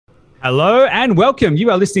Hello and welcome. You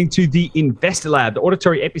are listening to the Investor Lab, the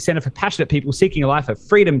auditory epicenter for passionate people seeking a life of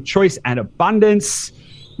freedom, choice, and abundance.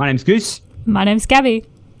 My name's Goose. My name's Gabby.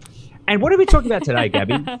 And what are we talking about today,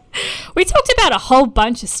 Gabby? We talked about a whole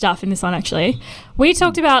bunch of stuff in this one, actually. We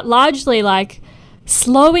talked about largely like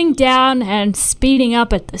slowing down and speeding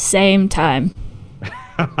up at the same time.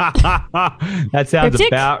 That sounds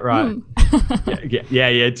about right.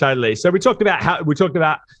 Yeah, totally. So we talked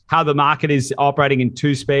about how the market is operating in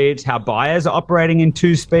two speeds, how buyers are operating in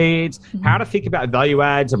two speeds, how to think about value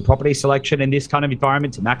adds and property selection in this kind of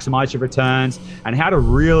environment to maximize your returns, and how to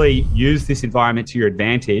really use this environment to your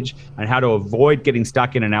advantage, and how to avoid getting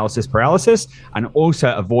stuck in analysis paralysis and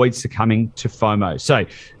also avoid succumbing to FOMO. So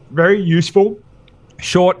very useful,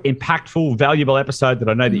 short, impactful, valuable episode that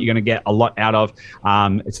I know that you're going to get a lot out of.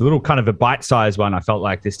 It's a little kind of a bite-sized one, I felt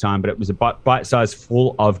like this time, but it was a bite-sized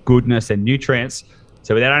full of goodness and nutrients.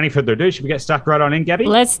 So without any further ado, should we get stuck right on in, Gabby?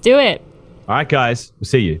 Let's do it. All right, guys. We'll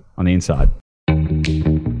see you on the inside.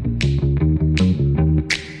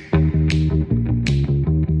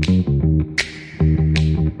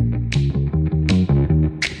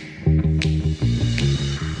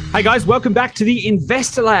 Hey guys, welcome back to the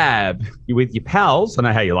Investor Lab. You're with your pals. I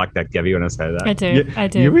know how you like that, Gabby, when I say that. I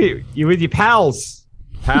do. You're with your pals.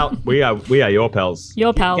 We are your pals.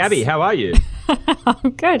 Your pals. Gabby, how are you?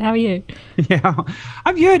 I'm good. How are you? Yeah,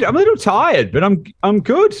 I'm good. I'm a little tired, but I'm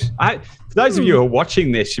good. For those of you who are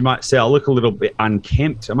watching this, you might say I look a little bit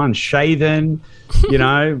unkempt. I'm unshaven,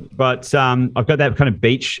 but I've got that kind of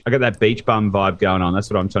beach bum vibe going on. That's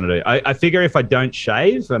what I'm trying to do. I figure if I don't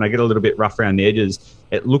shave and I get a little bit rough around the edges,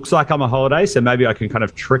 it looks like I'm on holiday. So maybe I can kind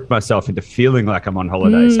of trick myself into feeling like I'm on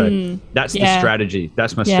holiday. So that's the strategy.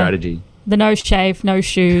 That's my strategy. The no shave, no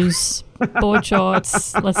shoes, board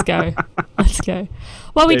shorts. Let's go.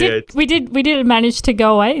 Well, we did manage to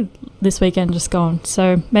go away this weekend, just gone.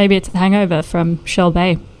 So maybe it's a hangover from Shell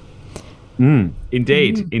Bay.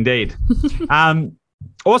 Indeed.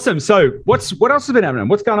 Awesome. So what else has been happening?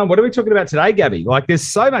 What's going on? What are we talking about today, Gabby? Like, there's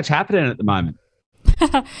so much happening at the moment.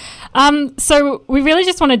 So we really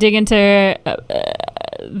just want to dig into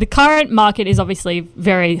the current market is obviously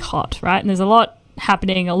very hot, right? And there's a lot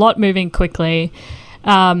happening, a lot moving quickly.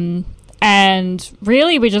 And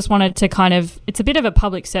really we just wanted to it's a bit of a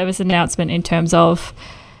public service announcement in terms of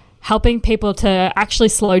helping people to actually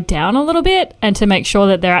slow down a little bit and to make sure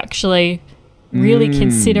that they're actually really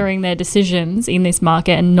considering their decisions in this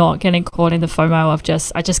market and not getting caught in the FOMO of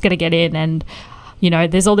I just got to get in and,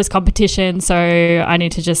 there's all this competition, so I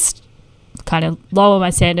need to just kind of lower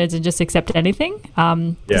my standards and just accept anything.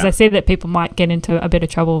 Because I see that people might get into a bit of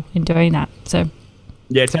trouble in doing that. So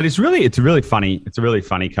yeah, Ted, it's a really funny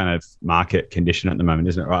kind of market condition at the moment,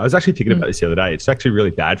 isn't it? Right? I was actually thinking about this the other day. It's actually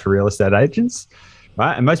really bad for real estate agents,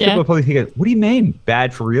 right? And most people are probably thinking, what do you mean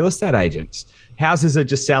bad for real estate agents? Houses are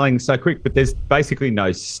just selling so quick, but there's basically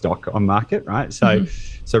no stock on market, right? So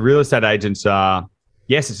real estate agents are,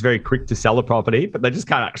 yes, it's very quick to sell a property, but they just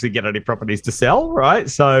can't actually get any properties to sell, right?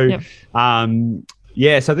 So, so I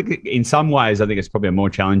think in some ways, I think it's probably a more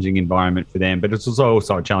challenging environment for them, but it's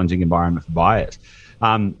also a challenging environment for buyers.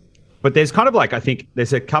 But there's kind of like, I think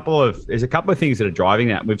there's a couple of things that are driving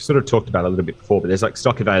that. We've sort of talked about it a little bit before, but there's like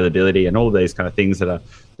stock availability and all of these kind of things that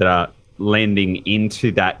are lending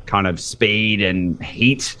into that kind of speed and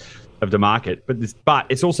heat of the market. But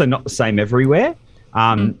it's also not the same everywhere.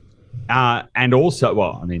 And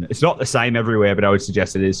also, it's not the same everywhere, but I would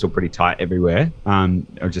suggest it is still pretty tight everywhere. I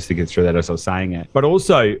was just thinking through that as I was saying it. But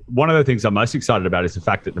also, one of the things I'm most excited about is the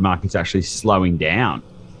fact that the market's actually slowing down.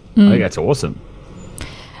 I think that's awesome.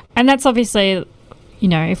 And that's obviously,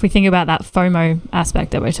 if we think about that FOMO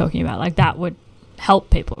aspect that we're talking about, like that would help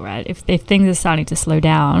people, right? If things are starting to slow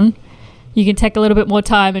down, you can take a little bit more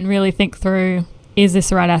time and really think through, is this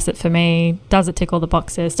the right asset for me? Does it tick all the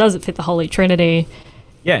boxes? Does it fit the Holy Trinity?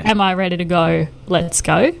 Yeah. Am I ready to go? Let's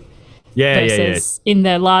go. Versus in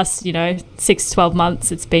the last, 6 to 12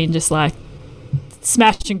 months, it's been just like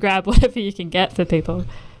smash and grab whatever you can get for people.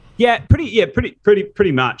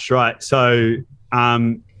 Pretty much, right? So,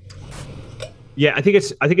 I think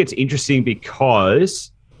it's interesting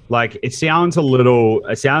because like it sounds a little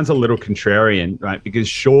contrarian, right? Because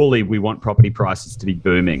surely we want property prices to be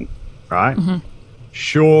booming, right?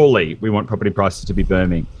 Surely we want property prices to be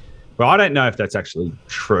booming. But I don't know if that's actually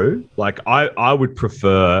true. Like I would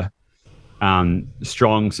prefer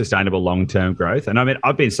strong, sustainable, long-term growth. And I mean,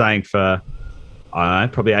 I've been saying for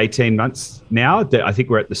probably 18 months now that I think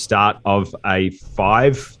we're at the start of a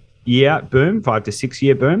 5 to 6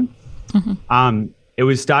 year boom. It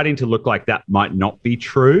was starting to look like that might not be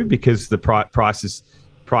true because the prices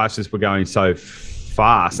were going so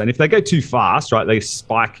fast. And if they go too fast, right, they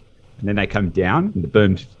spike and then they come down. And the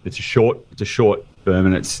boom, it's a short boom,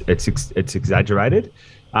 and it's exaggerated.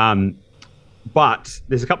 But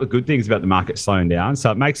there's a couple of good things about the market slowing down.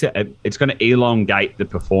 So it makes it's going to elongate the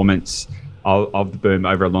performance of the boom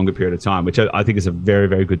over a longer period of time, which I think is a very,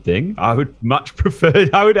 very good thing. I would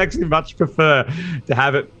actually much prefer to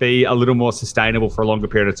have it be a little more sustainable for a longer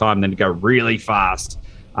period of time than to go really fast,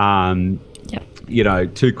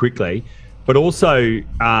 too quickly. But also,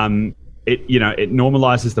 it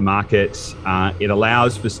normalizes the markets. It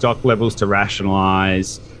allows for stock levels to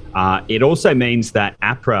rationalize. It also means that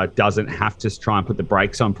APRA doesn't have to try and put the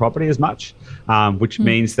brakes on property as much, which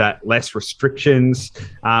means that less restrictions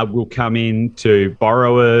will come in to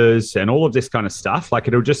borrowers and all of this kind of stuff. Like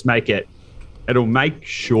it'll make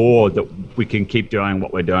sure that we can keep doing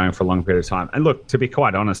what we're doing for a long period of time. And look, to be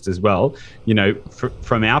quite honest as well,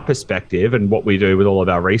 from our perspective and what we do with all of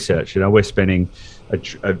our research, we're spending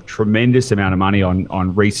a tremendous amount of money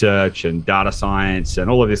on research and data science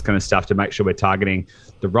and all of this kind of stuff to make sure we're targeting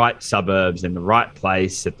the right suburbs in the right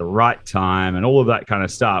place at the right time and all of that kind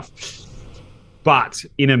of stuff. But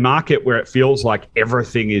in a market where it feels like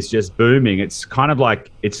everything is just booming, it's kind of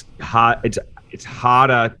like it's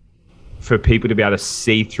harder for people to be able to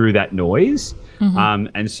see through that noise.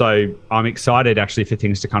 And so I'm excited actually for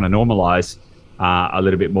things to kind of normalize a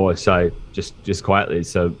little bit more. So just quietly,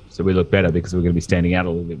 so we look better because we're going to be standing out a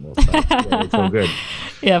little bit more. So yeah, it's all good.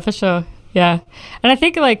 Yeah, for sure. Yeah. And I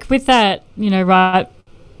think like with that,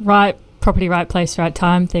 right property, right place, right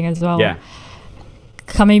time thing as well. Yeah.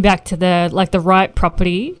 Coming back to the right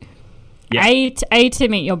property, to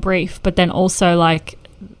meet your brief, but then also like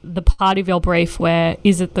the part of your brief where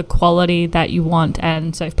is it the quality that you want?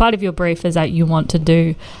 And so if part of your brief is that you want to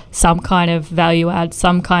do some kind of value add,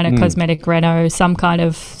 some kind of cosmetic reno, some kind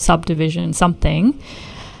of subdivision, something,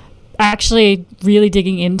 actually really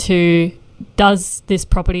digging into is that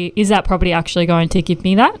property actually going to give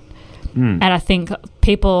me that? And I think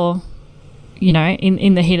people,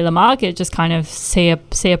 in the heat of the market, just kind of see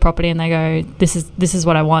a property and they go, this is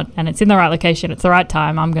what I want, and it's in the right location, it's the right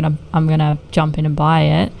time. I'm gonna jump in and buy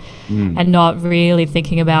it, and not really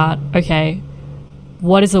thinking about, okay,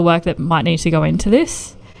 what is the work that might need to go into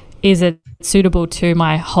this? Is it suitable to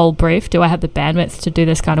my whole brief? Do I have the bandwidth to do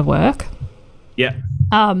this kind of work? Yeah.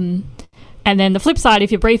 And then the flip side,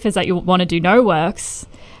 if your brief is that you want to do no works,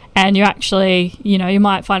 and you actually, you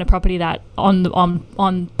might find a property that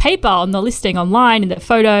on paper, on the listing online, in the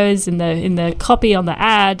photos, in the copy, on the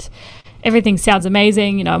ad, everything sounds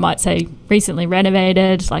amazing. I might say recently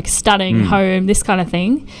renovated, like stunning home, this kind of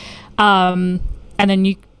thing. And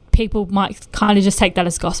then people might kind of just take that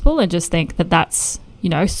as gospel and just think that that's,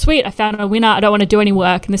 sweet, I found a winner, I don't want to do any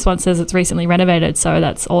work, and this one says it's recently renovated, so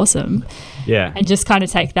that's awesome. Yeah. And just kind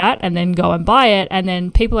of take that and then go and buy it. And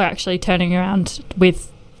then people are actually turning around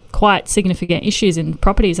with quite significant issues in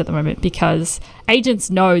properties at the moment because agents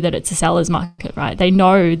know that it's a seller's market, right? They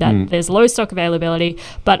know that there's low stock availability,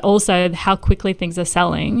 but also how quickly things are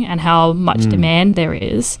selling and how much demand there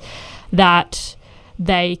is, that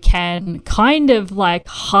they can kind of like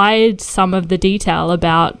hide some of the detail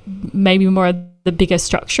about maybe more of the bigger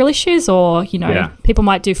structural issues, or people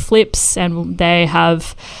might do flips and they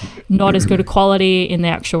have not as good a quality in the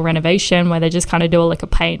actual renovation, where they just kind of do a lick of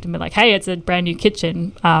paint and be like, hey, it's a brand new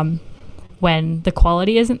kitchen, when the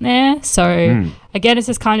quality isn't there. So again, it's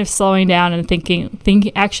just kind of slowing down and thinking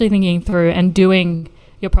through and doing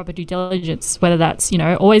your proper due diligence, whether that's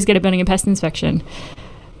always get a building and pest inspection.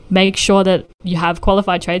 Make sure that you have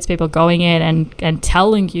qualified tradespeople going in and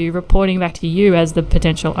telling you, reporting back to you as the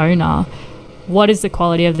potential owner, what is the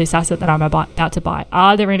quality of this asset that I'm about to buy?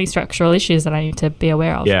 Are there any structural issues that I need to be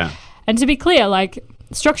aware of? Yeah. And to be clear, like,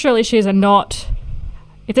 structural issues are not,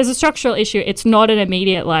 if there's a structural issue, it's not an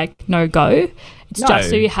immediate, like, no-go. It's just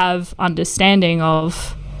so you have understanding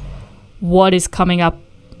of what is coming up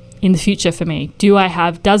in the future for me.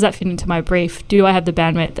 Does that fit into my brief? Do I have the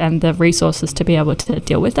bandwidth and the resources to be able to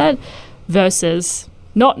deal with that? Versus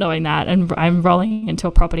not knowing that and I'm rolling into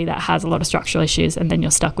a property that has a lot of structural issues, and then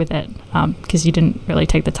you're stuck with it because you didn't really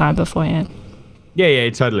take the time beforehand. Yeah,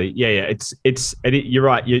 totally. Yeah. You're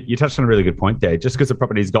right. You touched on a really good point there. Just because a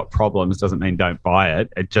property's got problems doesn't mean don't buy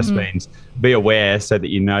it. It just means be aware so that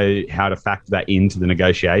you know how to factor that into the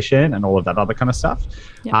negotiation and all of that other kind of stuff.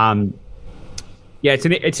 Yeah.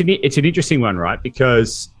 It's an interesting one, right?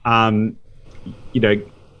 Because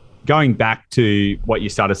going back to what you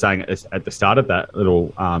started saying at the start of that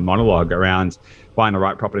little monologue around buying the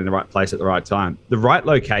right property in the right place at the right time, the right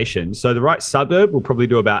location. So the right suburb will probably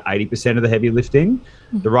do about 80% of the heavy lifting.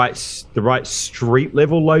 The right street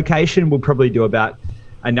level location will probably do about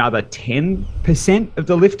another 10% of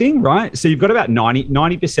the lifting, right? So you've got about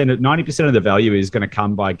 90% of the value is going to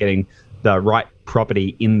come by getting the right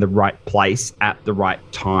property in the right place at the right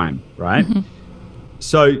time, right? Mm-hmm.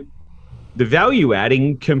 So the value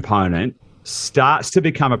adding component starts to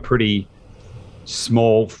become a pretty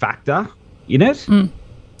small factor in it.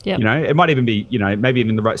 Yep. You know, it might even be, you know, maybe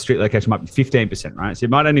even the right street location might be 15%, right? So it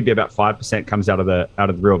might only be about 5% comes out of the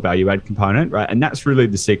real value add component, right? And that's really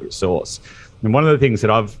the secret sauce. And one of the things that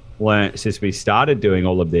I've learned since we started doing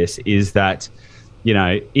all of this is that, you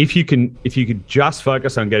know, if you could just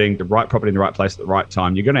focus on getting the right property in the right place at the right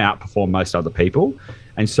time, you're going to outperform most other people.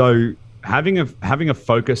 And so having a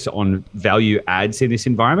focus on value adds in this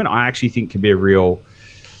environment, I actually think can be a real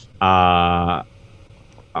bum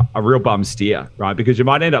steer, right? Because you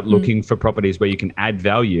might end up looking for properties where you can add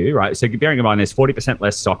value, right? So bearing in mind there's 40%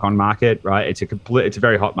 less stock on market, right? It's a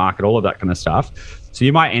very hot market, all of that kind of stuff. So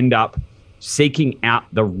you might end up seeking out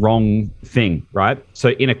the wrong thing, right? So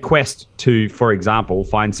in a quest to, for example,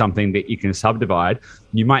 find something that you can subdivide,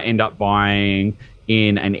 you might end up buying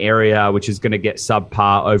in an area which is going to get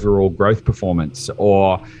subpar overall growth performance,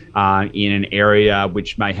 or in an area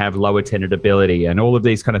which may have lower tenantability and all of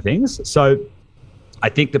these kind of things. So I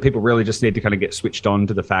think that people really just need to kind of get switched on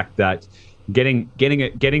to the fact that getting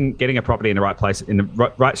a property in the right place, in the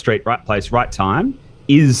right street, right place, right time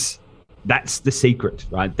that's the secret,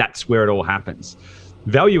 right? That's where it all happens.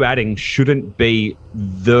 Value adding shouldn't be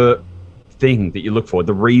the thing that you look for,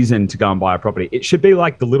 the reason to go and buy a property. It should be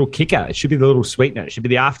like the little kicker. It should be the little sweetener. It should be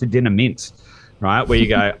the after dinner mint, right? Where you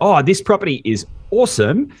go, oh, this property is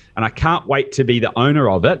awesome and I can't wait to be the owner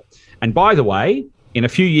of it. And by the way, in a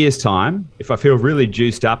few years' time, if I feel really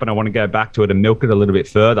juiced up and I want to go back to it and milk it a little bit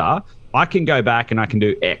further, I can go back and I can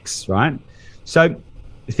do X, right? So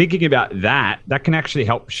thinking about that can actually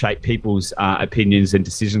help shape people's opinions and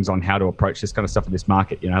decisions on how to approach this kind of stuff in this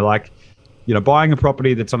market. Buying a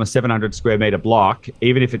property that's on a 700 square meter block,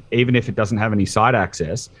 even if it doesn't have any site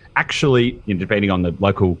access, actually, depending on the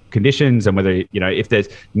local conditions and whether, if there's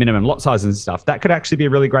minimum lot sizes and stuff, that could actually be a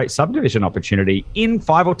really great subdivision opportunity in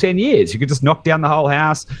 5 or 10 years. You could just knock down the whole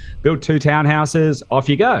house, build 2 townhouses, off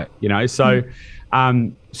you go, So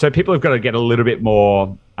people have got to get a little bit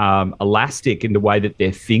more elastic in the way that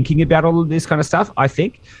they're thinking about all of this kind of stuff, I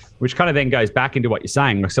think, which kind of then goes back into what you're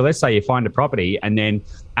saying. So let's say you find a property and then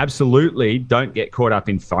absolutely don't get caught up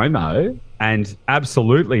in FOMO, and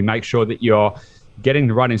absolutely make sure that you're getting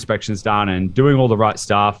the right inspections done and doing all the right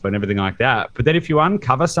stuff and everything like that. But then if you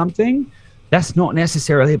uncover something, that's not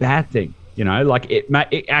necessarily a bad thing.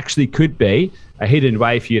 It actually could be a hidden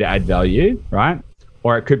way for you to add value, right?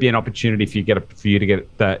 Or it could be an opportunity for you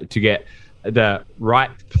to get the right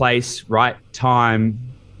place, right time,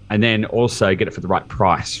 and then also get it for the right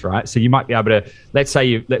price, right? So you might be able to, let's say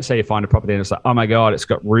you find a property and it's like, oh my God, it's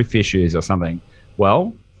got roof issues or something.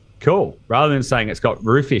 Well, cool. Rather than saying it's got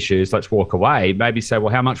roof issues, let's walk away. Maybe say,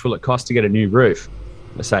 well, how much will it cost to get a new roof?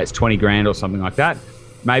 Let's say it's 20 grand or something like that.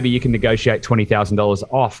 Maybe you can negotiate $20,000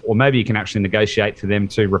 off, or maybe you can actually negotiate for them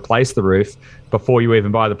to replace the roof before you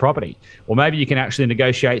even buy the property. Or maybe you can actually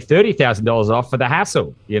negotiate $30,000 off for the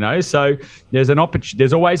hassle, So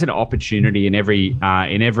there's always an opportunity in every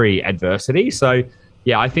adversity. So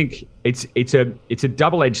yeah, I think it's a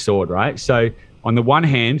double-edged sword, right? So on the one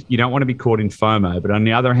hand, you don't want to be caught in FOMO, but on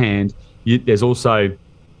the other hand, there's also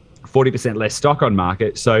 40% less stock on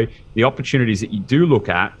market. So the opportunities that you do look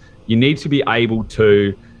at, you need to be able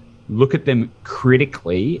to look at them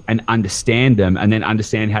critically and understand them, and then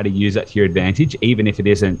understand how to use that to your advantage, even if it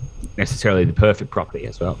isn't necessarily the perfect property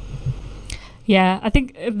as well. Yeah, I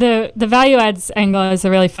think the value adds angle is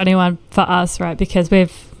a really funny one for us, right? Because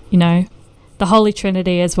we've, the Holy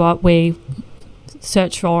Trinity is what we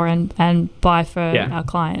search for and buy for our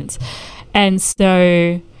clients. And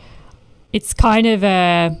so it's kind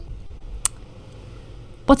of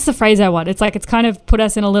what's the phrase I want? It's like it's kind of put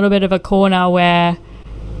us in a little bit of a corner where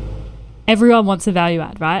everyone wants a value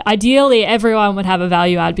add, right? Ideally, everyone would have a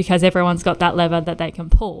value add because everyone's got that lever that they can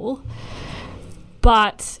pull.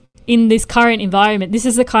 But in this current environment, this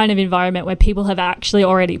is the kind of environment where people have actually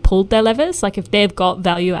already pulled their levers. Like if they've got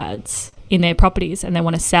value adds in their properties and they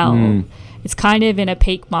want to sell, it's kind of in a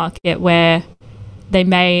peak market where they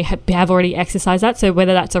may have already exercised that. So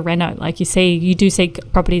whether that's a reno, like you do see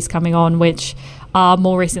properties coming on which are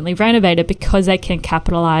more recently renovated because they can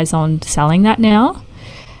capitalize on selling that now.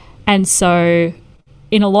 And so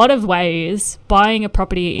in a lot of ways, buying a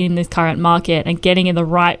property in this current market and getting in the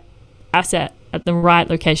right asset at the right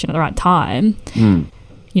location at the right time,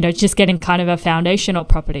 just getting kind of a foundational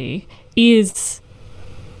property is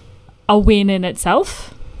a win in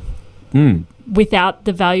itself. without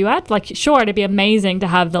the value add. Like, sure, it'd be amazing to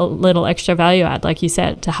have the little extra value add, like you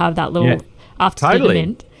said, to have that little after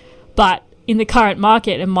mint. But in the current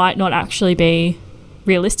market, it might not actually be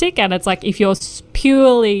realistic. And it's like, if you're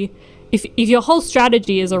purely, if your whole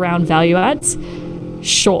strategy is around value adds,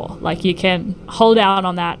 sure, like you can hold out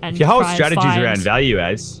on that. And if your whole strategy is around value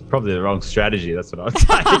adds, probably the wrong strategy. That's what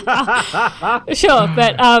I would say. Sure,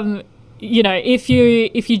 but you know, if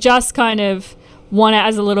you just kind of want it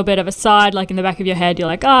as a little bit of a side, like in the back of your head, you're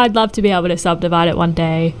like, oh, I'd love to be able to subdivide it one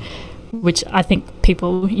day, which I think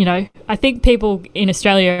people, you know, I think people in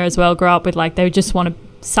Australia as well grow up with, like, they just want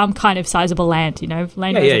some kind of sizable land, you know,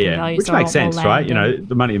 land value, which makes sense, right? You know,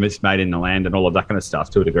 the money is made in the land and all of that kind of stuff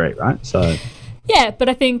to a degree, right? So yeah, but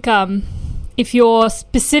I think if your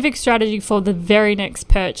specific strategy for the very next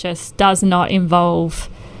purchase does not involve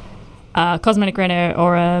a cosmetic reno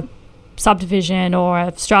or a subdivision or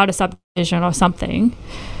a strata subdivision or something,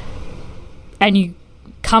 and you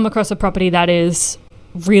come across a property that is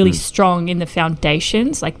really strong in the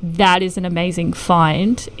foundations, like, that is an amazing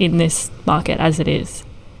find in this market as it is.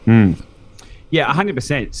 Yeah,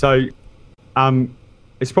 100%. So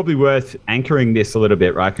it's probably worth anchoring this a little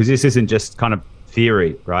bit, right? Because this isn't just kind of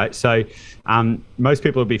theory, right? So most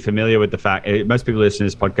people will be familiar with the fact, most people listening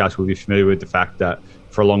to this podcast will be familiar with the fact that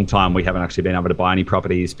for a long time we haven't actually been able to buy any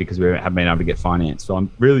properties because we haven't been able to get finance. So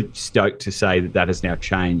I'm really stoked to say that that has now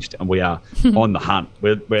changed and we are on the hunt.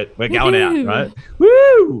 We're going out, right?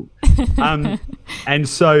 Woo! And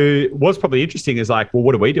so what's probably interesting is, like, well,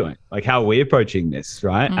 what are we doing? Like, how are we approaching this,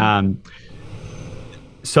 right?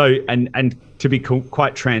 So, and to be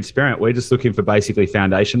quite transparent, we're just looking for basically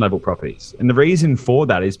foundation level properties. And the reason for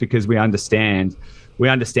that is because we understand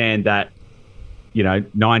that, you know,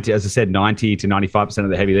 90 to 95% of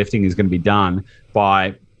the heavy lifting is going to be done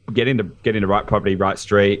by getting the right property, right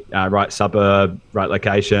street, right suburb, right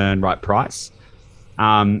location, right price.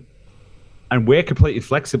 And we're completely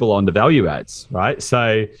flexible on the value adds, right?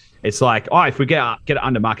 So it's like, oh, if we get it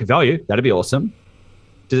under market value, that'd be awesome.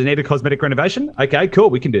 Does it need a cosmetic renovation? Okay, cool,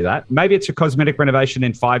 we can do that. Maybe it's a cosmetic renovation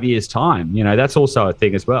in 5 years' time. You know, that's also a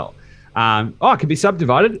thing as well. It can be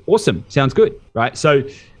subdivided. Awesome, sounds good, right? So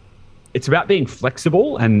it's about being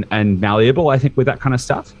flexible and malleable, I think, with that kind of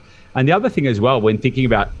stuff. And the other thing as well, when thinking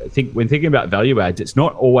about value adds, it's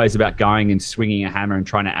not always about going and swinging a hammer and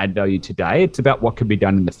trying to add value today. It's about what can be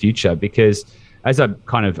done in the future. Because, as I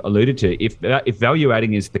kind of alluded to, if value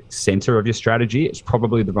adding is the center of your strategy, it's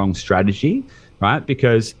probably the wrong strategy, right?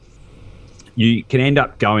 Because you can end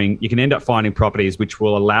up finding properties which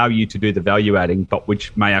will allow you to do the value adding, but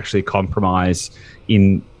which may actually compromise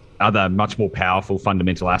in other much more powerful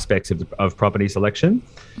fundamental aspects of property selection.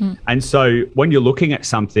 And so when you're looking at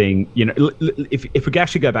something, you know, if we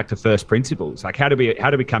actually go back to first principles, like how do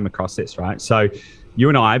we come across this, right? So you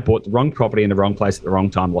and I bought the wrong property in the wrong place at the wrong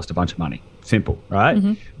time, lost a bunch of money. Simple, right?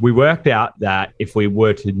 We worked out that if we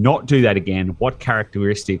were to not do that again, what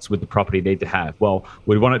characteristics would the property need to have? Well,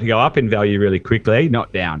 we'd want it to go up in value really quickly,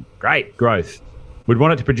 not down. Great, growth. We'd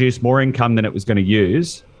want it to produce more income than it was going to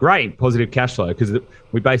use. Great, positive cash flow, because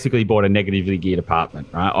we basically bought a negatively geared apartment,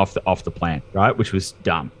 right, off the plan, right, which was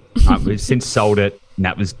dumb. Right? We've since sold it, and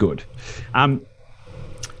that was good.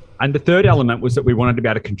 And the third element was that we wanted to be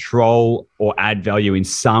able to control or add value in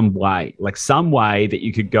some way, like some way that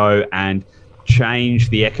you could go and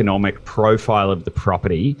change the economic profile of the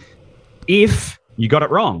property if you got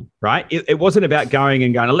it wrong, right? It wasn't about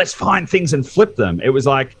going, let's find things and flip them. It was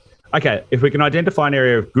like, okay, if we can identify an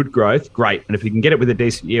area of good growth, great. And if we can get it with a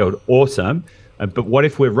decent yield, awesome. But what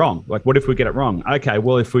if we're wrong? Like, what if we get it wrong? Okay,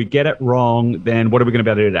 well, if we get it wrong, then what are we going to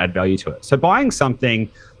be able to do to add value to it? So buying something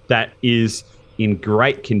that is in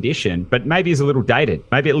great condition, but maybe is a little dated.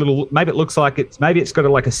 Maybe it looks like it's got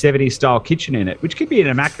like a 70s style kitchen in it, which could be in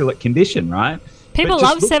immaculate condition, right? People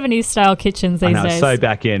love 70s style kitchens these days. So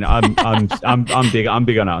back in, I'm big on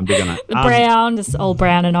it. Brown, just all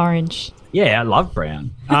brown and orange. Yeah, I love brown.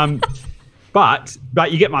 But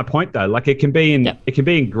you get my point though. Like, it can be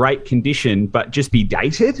in great condition, but just be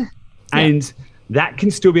dated, and that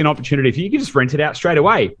can still be an opportunity. If you can just rent it out straight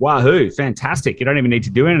away, wahoo, fantastic. You don't even need to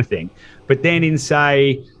do anything. But then in,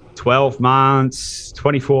 say, 12 months,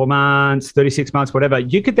 24 months, 36 months, whatever,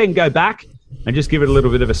 you could then go back and just give it a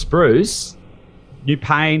little bit of a spruce, new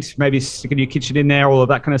paint, maybe stick a new kitchen in there, all of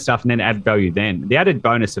that kind of stuff, and then add value then. The added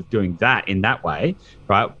bonus of doing that in that way,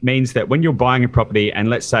 right, means that when you're buying a property and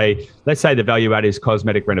let's say the value add is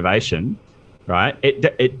cosmetic renovation, right,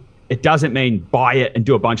 it doesn't mean buy it and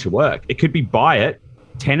do a bunch of work. It could be buy it,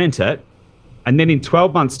 tenant it, and then in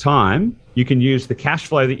 12 months' time, you can use the cash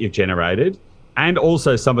flow that you've generated and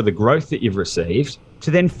also some of the growth that you've received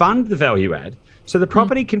to then fund the value add. So the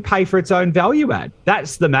property can pay for its own value add.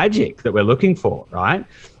 That's the magic that we're looking for, right?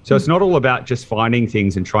 So it's not all about just finding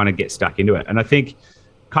things and trying to get stuck into it. And I think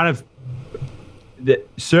kind of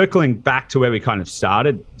circling back to where we kind of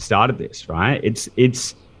started this, right?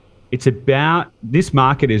 It's about, this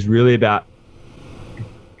market is really about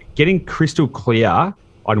getting crystal clear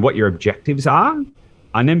on what your objectives are,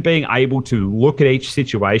 and then being able to look at each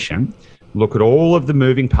situation, look at all of the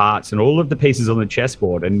moving parts and all of the pieces on the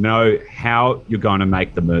chessboard, and know how you're going to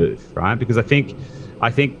make the move, right? Because I think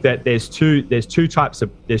that there's two types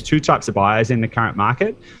of buyers in the current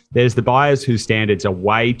market. There's the buyers whose standards are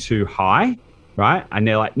way too high, right? And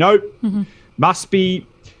they're like, nope, must be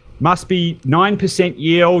 9%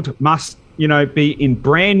 yield, must be in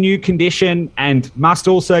brand new condition, and must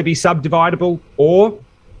also be subdividable, or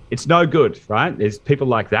it's no good, right? There's people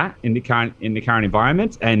like that in the current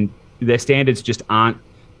environment, and their standards just aren't.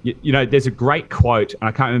 There's a great quote, and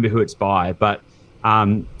I can't remember who it's by, but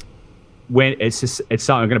when it's something,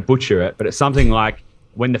 I'm going to butcher it, but it's something like,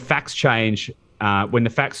 when the facts change, when the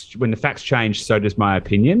facts change, so does my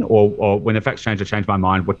opinion, or when the facts change, I change my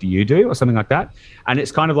mind, what do you do, or something like that. And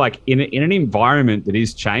it's kind of like in an environment that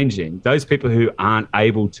is changing, those people who aren't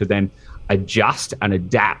able to then adjust and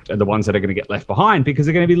adapt are the ones that are going to get left behind, because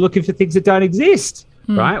they're going to be looking for things that don't exist,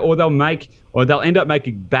 right? Or they'll end up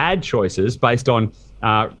making bad choices based on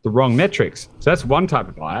the wrong metrics. So that's one type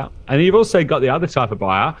of buyer. And you've also got the other type of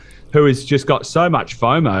buyer who has just got so much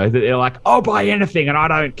FOMO that they're like, I'll buy anything and I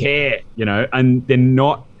don't care, and they're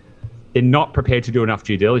not prepared to do enough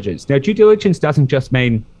due diligence. Now, due diligence doesn't just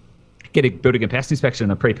mean building a pest inspection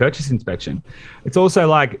and a pre-purchase inspection. It's also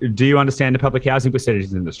like, do you understand the public housing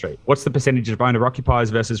percentages industry? What's the percentage of owner-occupiers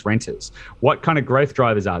versus renters? What kind of growth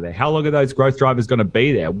drivers are there? How long are those growth drivers going to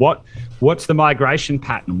be there? What's the migration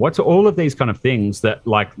pattern? What's all of these kind of things that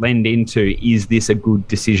like lend into, is this a good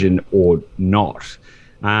decision or not?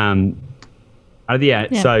 So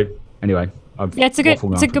anyway, it's a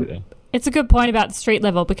good point about the street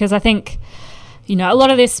level, because I think, a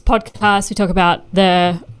lot of this podcast, we talk about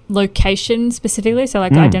the location specifically, so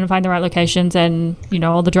like identifying the right locations, and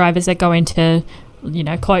all the drivers that go into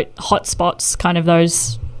quote hotspots, kind of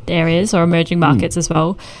those areas, or emerging markets as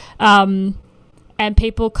well, and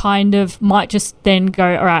people kind of might just then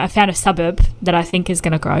go, all right, I found a suburb that I think is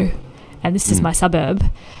going to grow, and this is my suburb,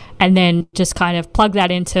 and then just kind of plug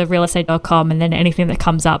that into realestate.com, and then anything that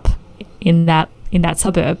comes up in that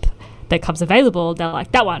suburb that comes available, they're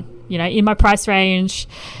like, that one, in my price range,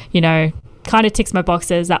 kind of ticks my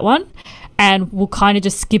boxes, that one. And we'll kind of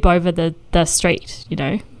just skip over the street,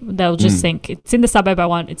 they'll just think, it's in the suburb I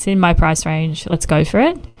want, it's in my price range, let's go for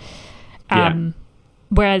it.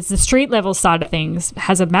 Whereas the street level side of things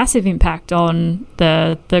has a massive impact on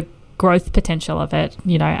the growth potential of it.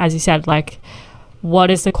 As you said, like,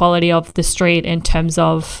 what is the quality of the street in terms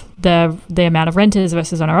of the amount of renters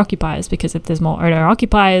versus owner occupiers? Because if there's more owner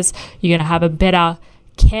occupiers, you're going to have a better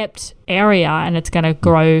kept area, and it's going to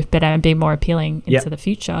grow better and be more appealing into the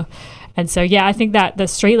future. And so, I think that the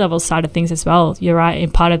street level side of things as well, you're right,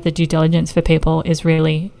 in part of the due diligence for people is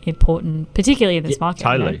really important, particularly in this market.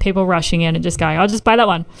 Totally. People rushing in and just going, I'll just buy that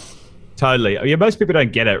one. Totally. Yeah, most people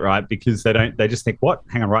don't get it, right? Because they just think, what?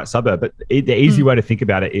 Hang on, right suburb. But the easy way to think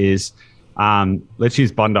about it is, let's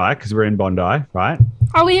use Bondi, because we're in Bondi, right?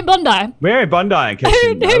 Are we in Bondi? We're in Bondi, in case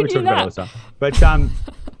you know. We're talking about all this stuff. But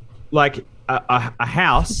like a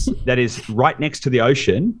house that is right next to the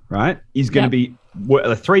ocean, right, is going to be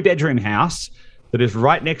a 3-bedroom house that is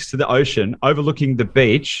right next to the ocean, overlooking the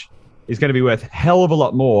beach, is going to be worth a hell of a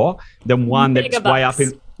lot more than one that's way up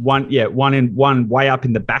in one way up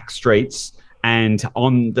in the back streets and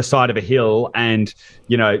on the side of a hill, and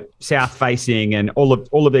south facing, and all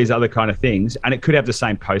of these other kind of things, and it could have the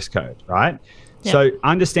same postcode, right? Yeah. So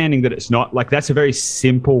understanding that it's not like, that's a very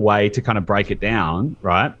simple way to kind of break it down,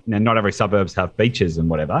 right? Now, not every suburbs have beaches and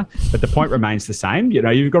whatever, but the point remains the same.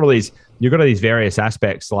 You've got all these various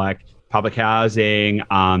aspects like public housing.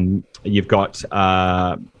 You've got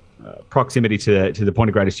proximity to the point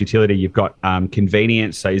of greatest utility. You've got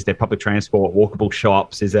convenience. So is there public transport, walkable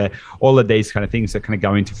shops? Is there all of these kind of things that kind of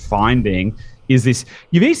go into finding, is this,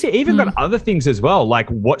 you've even got other things as well, like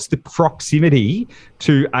what's the proximity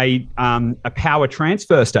to a power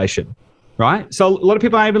transfer station, right? So a lot of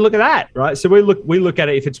people don't even look at that, right? So we look at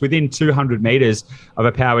it, if it's within 200 meters of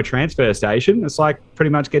a power transfer station, it's like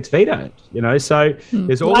pretty much gets vetoed, So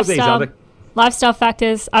there's all of these other lifestyle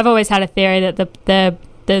factors. I've always had a theory that the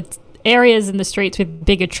areas in the streets with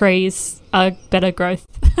bigger trees are better growth.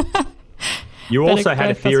 You also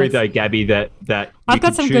had a theory though, Gabby, that I've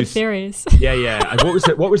got some good theories. Yeah. And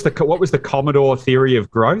what was the Commodore theory of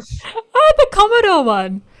growth? The Commodore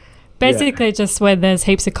one? Basically, just when there's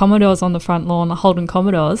heaps of Commodores on the front lawn, the Holden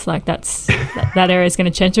Commodores, like that area is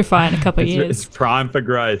going to gentrify in a couple of years. It's prime for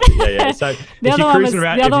growth. Yeah. So the other one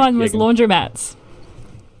was laundromats,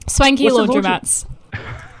 swanky laundromats.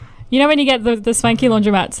 You know when you get the swanky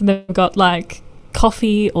laundromats and they've got like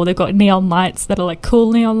coffee or they've got neon lights that are like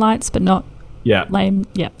cool neon lights, but not lame.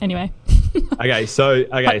 Yeah. Anyway. So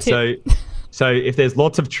if there's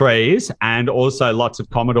lots of trees and also lots of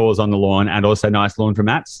Commodores on the lawn and also nice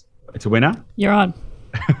laundromats, it's a winner. You're on.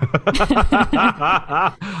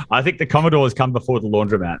 I think the Commodores come before the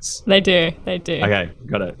laundromats. They do. Okay,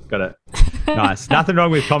 got it. Nice. Nothing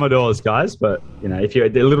wrong with Commodores, guys, but if you're a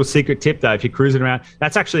little secret tip though, if you're cruising around,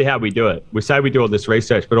 that's actually how we do it. We say we do all this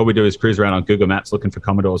research, but all we do is cruise around on Google Maps looking for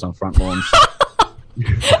Commodores on front lawns.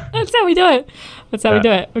 That's how we do it. We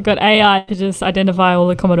do it. We've got AI to just identify all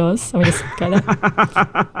the Commodores, and we just go there.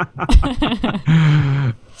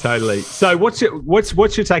 Totally. So, what's your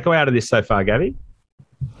takeaway out of this so far, Gabby?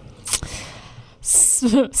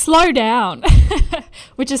 Slow down,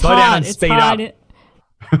 which is slow hard. Down and it's speed hard up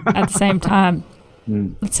at the same time.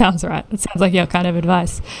 It sounds right. It sounds like your kind of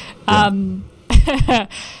advice.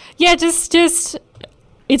 Just.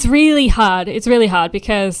 It's really hard. It's really hard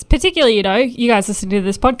because particularly, you guys listening to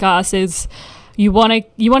this podcast is you want to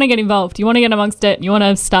get involved. You want to get amongst it. You want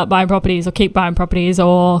to start buying properties or keep buying properties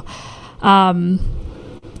or, and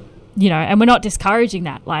we're not discouraging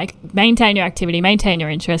that. Like maintain your activity, maintain your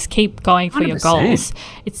interest, keep going for 100%. Your goals.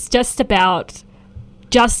 It's just about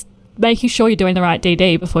making sure you're doing the right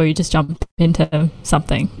DD before you just jump into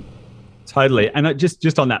something. Totally. And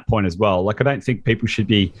just on that point as well, like I don't think people should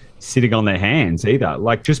be sitting on their hands either.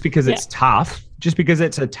 Like just because it's tough, just because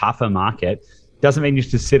it's a tougher market doesn't mean you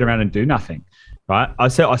should sit around and do nothing, right? I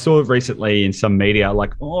saw it recently in some media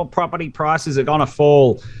like, property prices are going to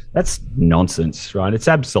fall. That's nonsense, right? It's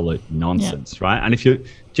absolute nonsense, right? And if you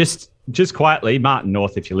just quietly, Martin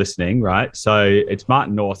North, if you're listening, right? So it's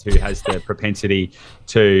Martin North who has the propensity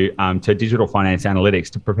to digital finance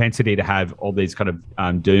analytics, the propensity to have all these kind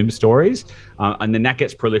of doom stories, and then that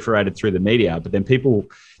gets proliferated through the media. But then people,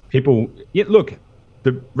 look,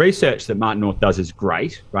 the research that Martin North does is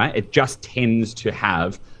great, right? It just tends to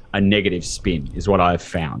have a negative spin, is what I've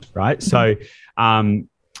found, right? Mm-hmm.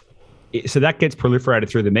 So that gets proliferated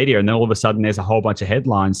through the media, and then all of a sudden there's a whole bunch of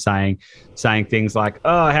headlines saying things like,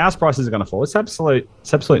 house prices are going to fall. It's absolute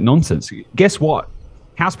nonsense. Guess what?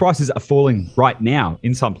 House prices are falling right now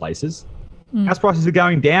in some places. House prices are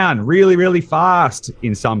going down really, really fast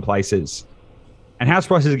in some places. And house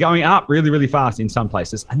prices are going up really, really fast in some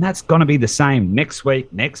places. And that's going to be the same next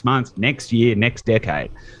week, next month, next year, next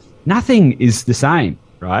decade. Nothing is the same,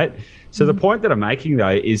 right? So the point that I'm making,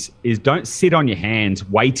 though, is don't sit on your hands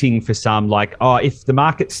waiting for some if the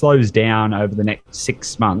market slows down over the next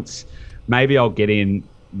 6 months, maybe I'll get in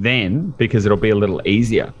then because it'll be a little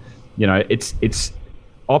easier. It's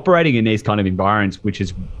operating in these kind of environments, which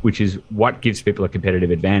is what gives people a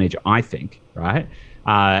competitive advantage, I think, right?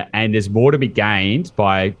 And there's more to be gained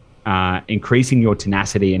by increasing your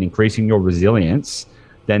tenacity and increasing your resilience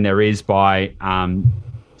than there is by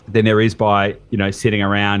sitting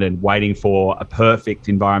around and waiting for a perfect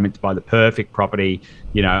environment to buy the perfect property,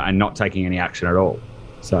 and not taking any action at all.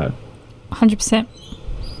 So 100%.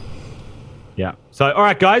 Yeah. So, all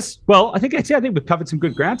right, guys. Well, I think we've covered some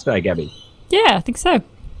good ground today, Gabby. Yeah, I think so.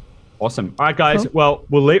 Awesome. All right, guys. Cool. Well,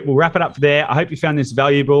 we'll wrap it up there. I hope you found this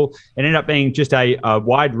valuable. It ended up being just a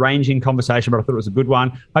wide-ranging conversation, but I thought it was a good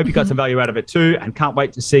one. Hope you got some value out of it too, and can't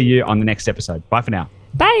wait to see you on the next episode. Bye for now.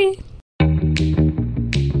 Bye.